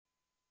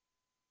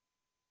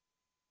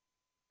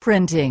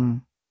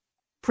printing,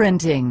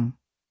 printing.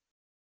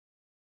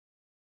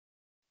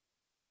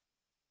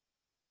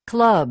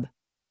 Club,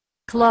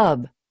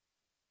 club.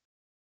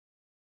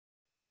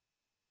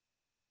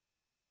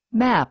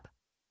 Map,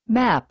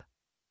 map.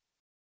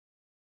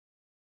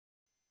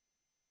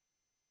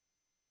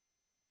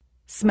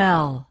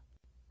 Smell,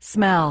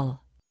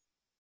 smell.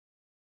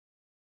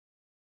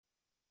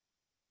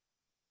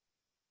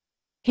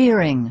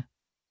 Hearing,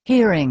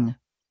 hearing.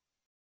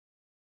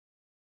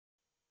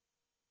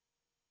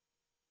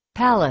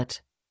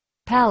 Palette,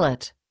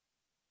 palette.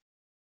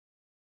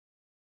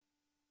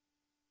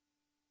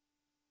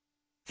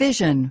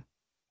 Vision,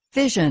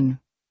 vision.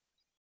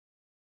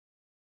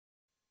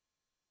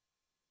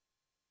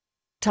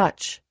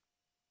 Touch,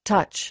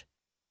 touch.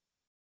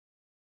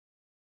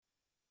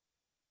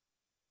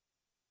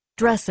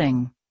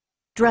 Dressing,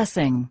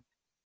 dressing.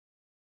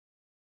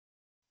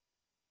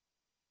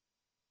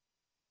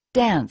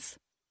 Dance,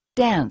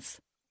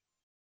 dance.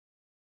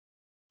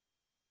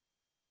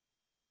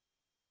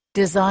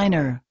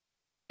 Designer,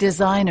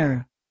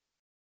 designer.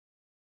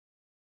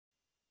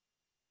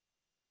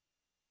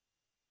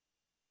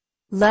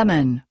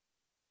 Lemon,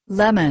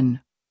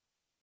 lemon.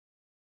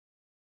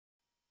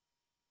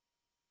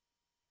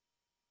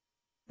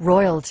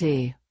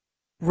 Royalty,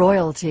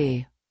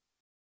 royalty.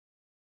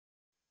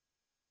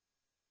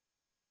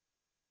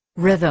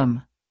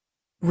 Rhythm,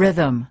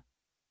 rhythm.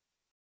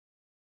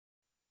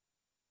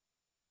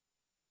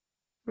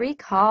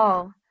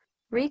 Recall,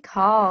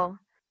 recall.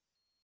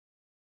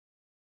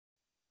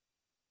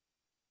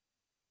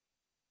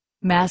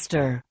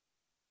 Master,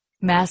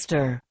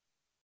 master.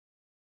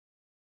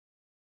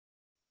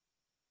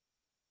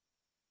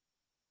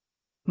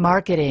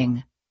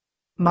 Marketing,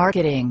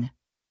 marketing.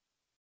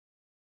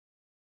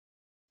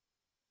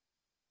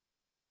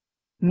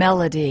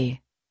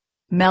 Melody,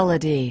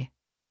 melody.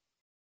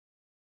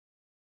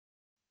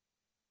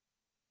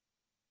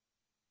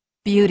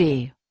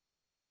 Beauty,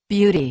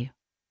 beauty.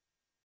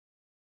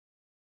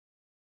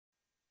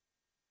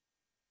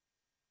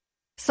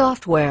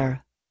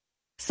 Software,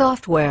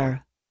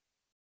 software.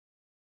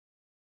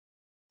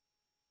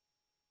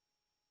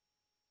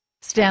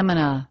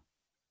 Stamina,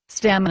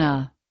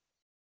 stamina.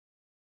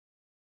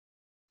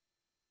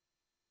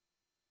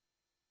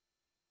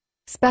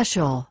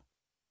 Special,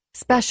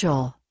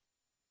 special.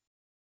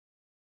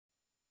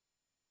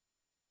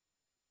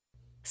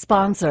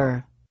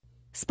 Sponsor,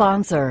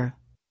 sponsor.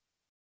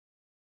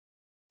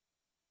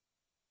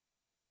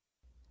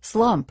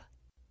 Slump,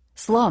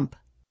 slump.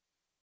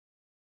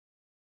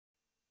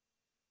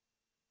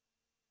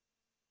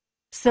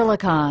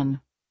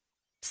 Silicon,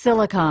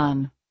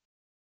 silicon.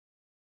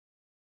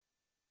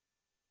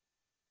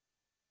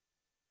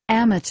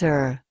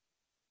 Amateur,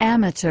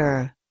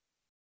 amateur.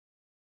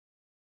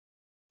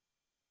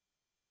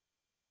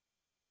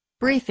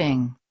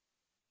 Briefing,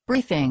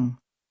 briefing.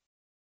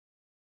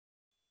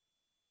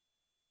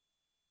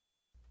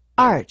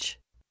 Arch,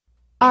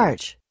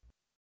 arch.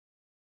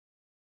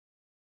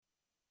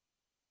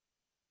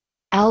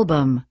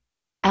 Album,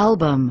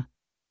 album.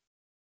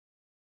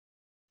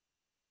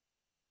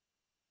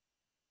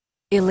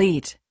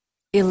 Elite,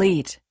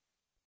 elite.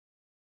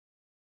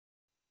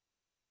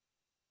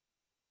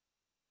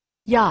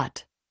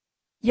 Yacht,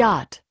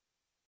 yacht.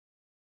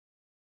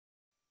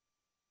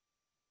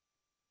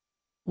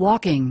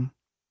 Walking,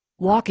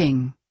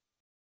 walking.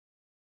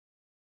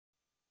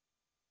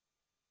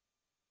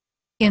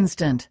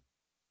 Instant,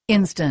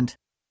 instant.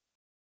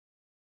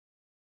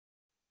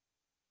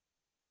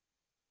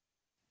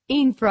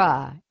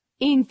 Infra,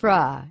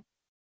 infra.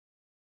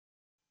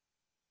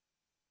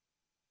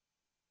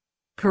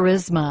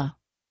 Charisma,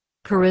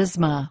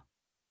 charisma.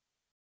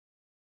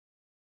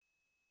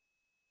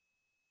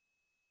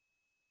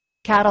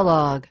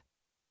 Catalog,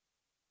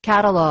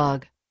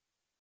 catalog.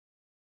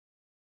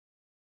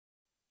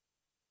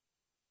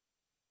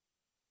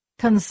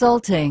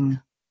 Consulting,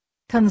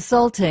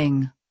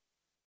 consulting.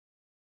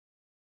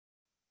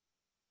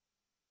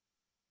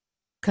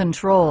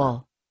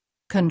 Control,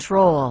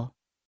 control.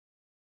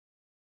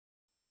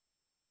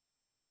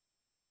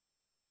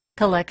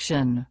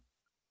 Collection,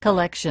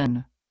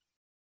 collection.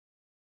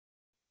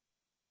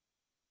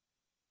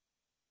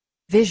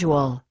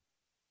 Visual,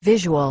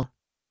 visual.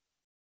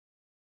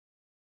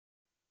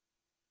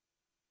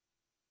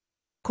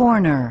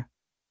 Corner,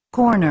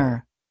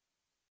 corner.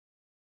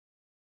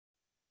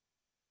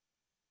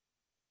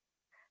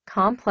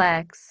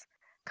 Complex,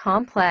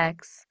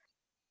 complex.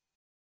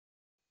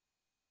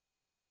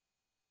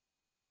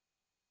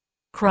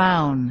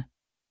 Crown,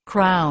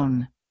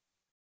 crown.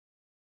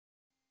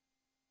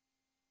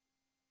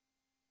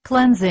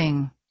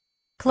 Cleansing,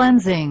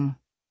 cleansing.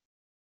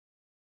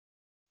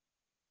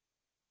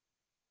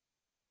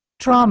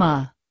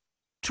 Trauma,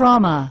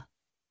 trauma.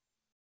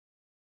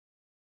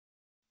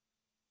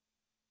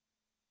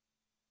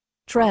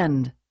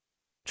 Trend,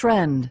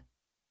 trend.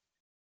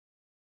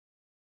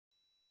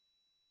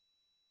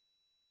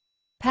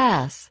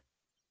 Pass,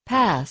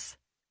 pass.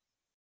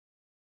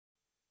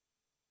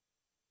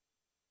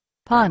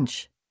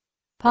 Punch,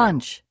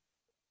 punch.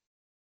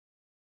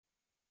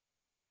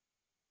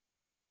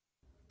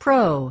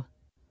 pro,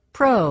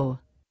 pro.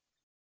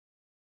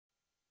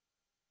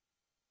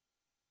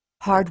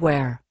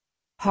 Hardware,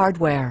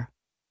 hardware.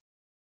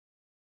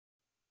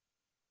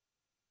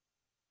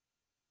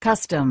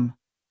 Custom,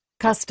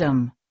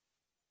 custom.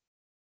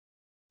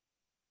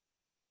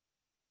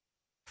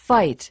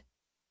 Fight,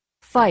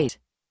 fight.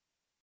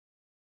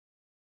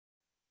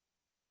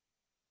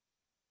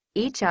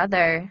 Each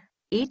other,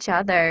 each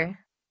other.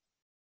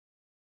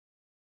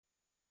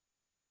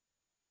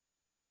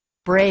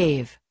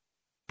 Brave,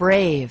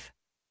 brave.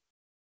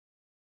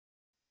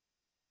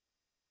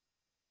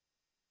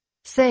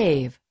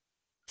 Save,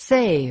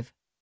 save.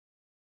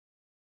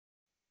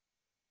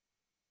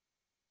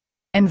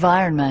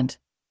 Environment,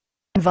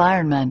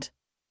 environment.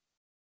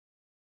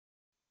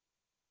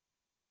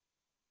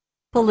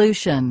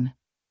 Pollution,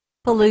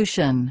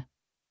 pollution.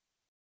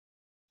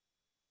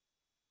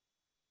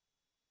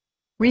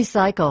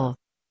 Recycle,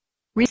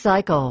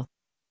 recycle.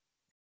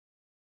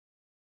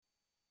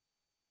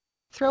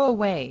 Throw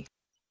away,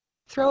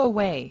 throw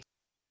away.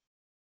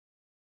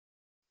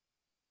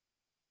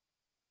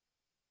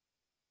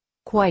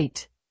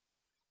 Quite,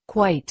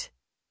 quite.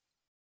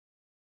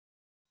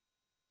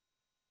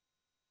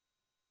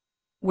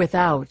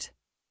 Without,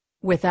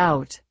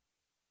 without.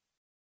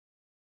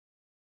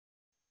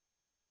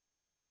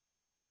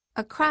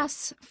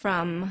 Across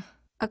from,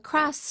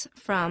 across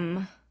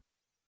from.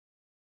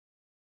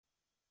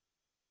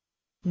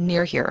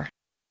 Near here,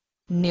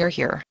 near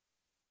here.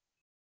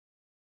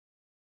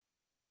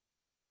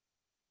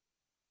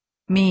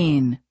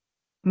 Mean,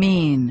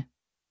 mean.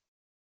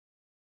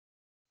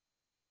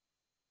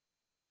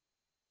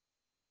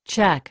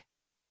 Check,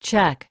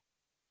 check.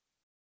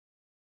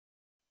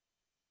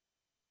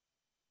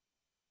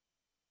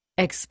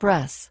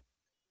 Express,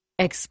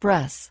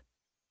 express.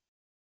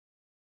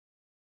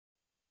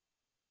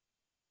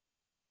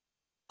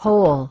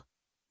 Whole,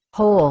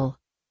 whole.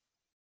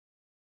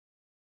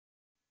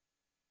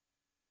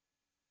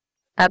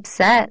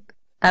 Upset,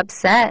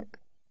 upset.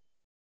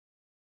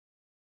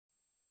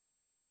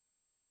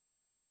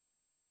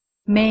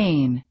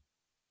 Main,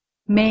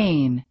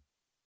 main.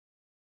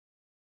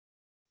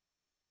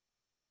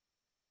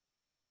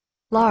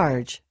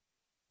 Large,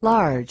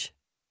 large.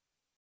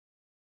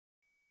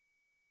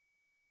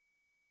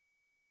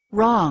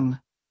 Wrong,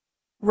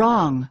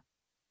 wrong.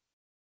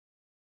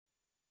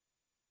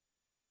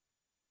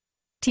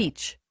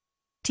 Teach,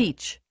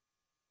 teach.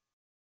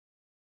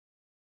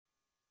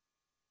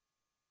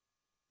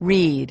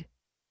 Read,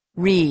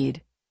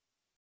 read.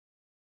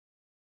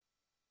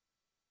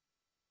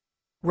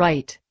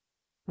 Write,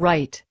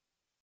 write.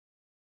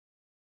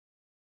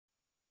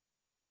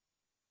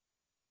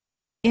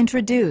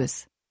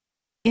 Introduce,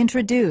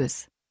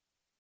 introduce.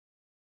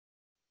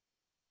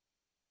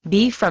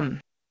 Be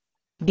from,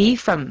 be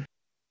from.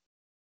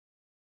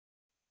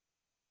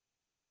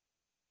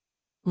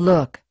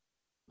 Look,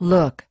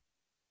 look.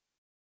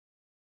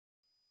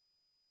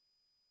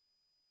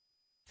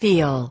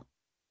 Feel,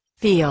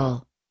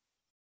 feel.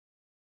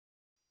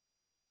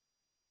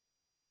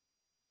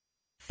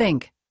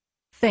 Think,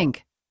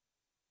 think.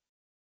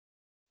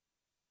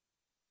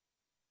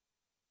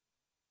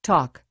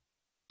 Talk,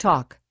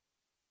 talk.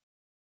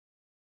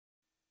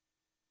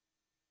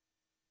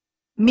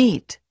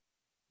 Meet,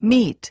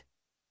 meet.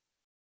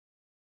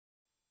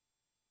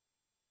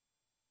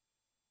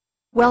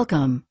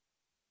 Welcome,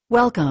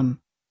 welcome.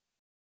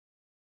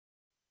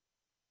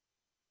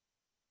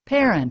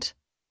 Parent,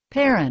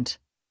 parent.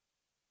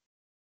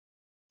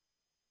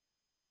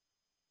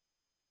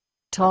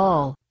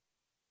 Tall,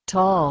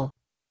 tall.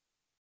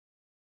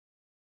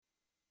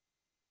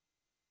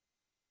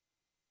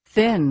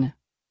 Thin,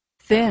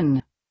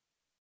 thin.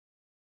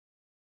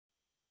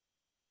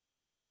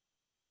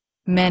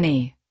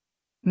 Many,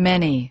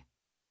 many.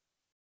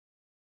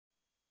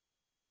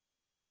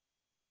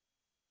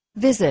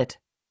 Visit,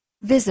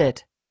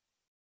 visit.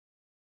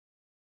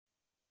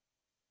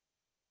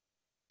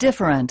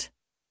 Different,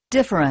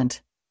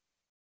 different.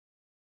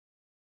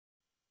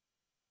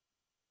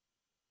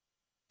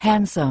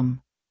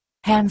 Handsome,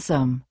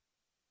 handsome.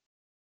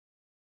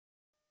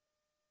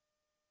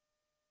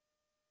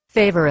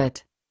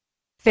 Favorite,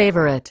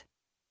 favorite.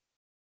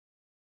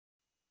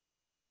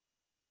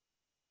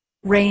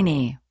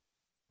 Rainy,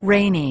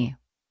 rainy.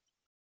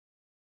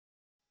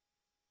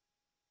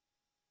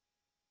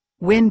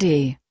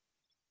 Windy,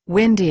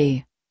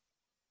 windy.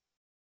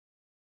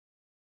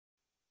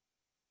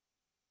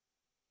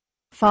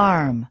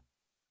 Farm,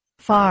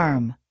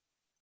 farm.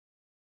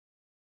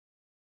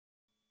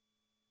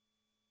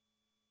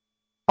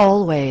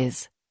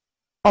 Always,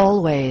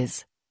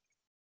 always.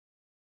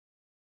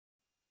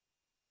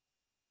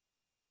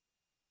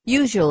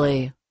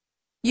 Usually,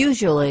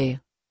 usually.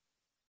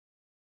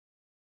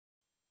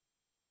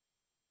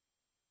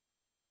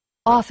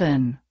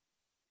 Often,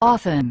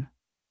 often.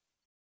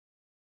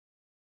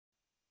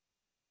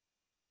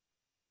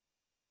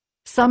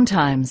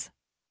 Sometimes,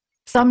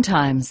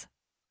 sometimes.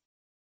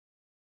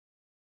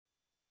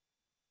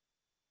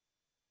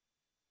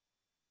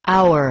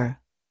 Hour,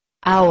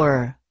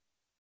 hour.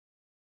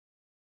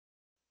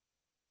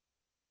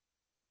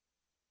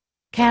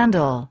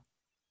 candle,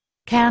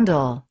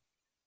 candle.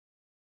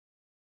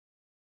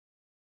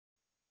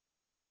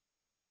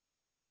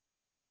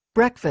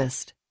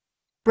 Breakfast,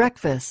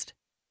 breakfast.